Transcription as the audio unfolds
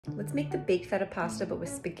Let's make the baked feta pasta but with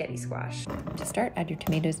spaghetti squash. To start, add your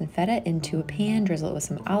tomatoes and feta into a pan, drizzle it with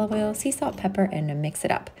some olive oil, sea salt, pepper, and mix it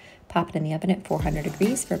up. Pop it in the oven at 400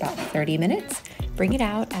 degrees for about 30 minutes. Bring it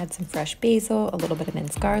out, add some fresh basil, a little bit of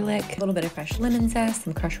minced garlic, a little bit of fresh lemon zest,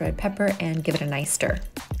 some crushed red pepper, and give it a nice stir.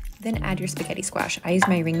 Then add your spaghetti squash. I use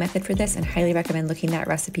my ring method for this and highly recommend looking that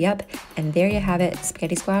recipe up. And there you have it,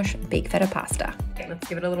 spaghetti squash baked feta pasta. Okay, let's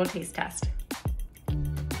give it a little taste test.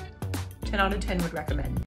 10 out of 10 would recommend.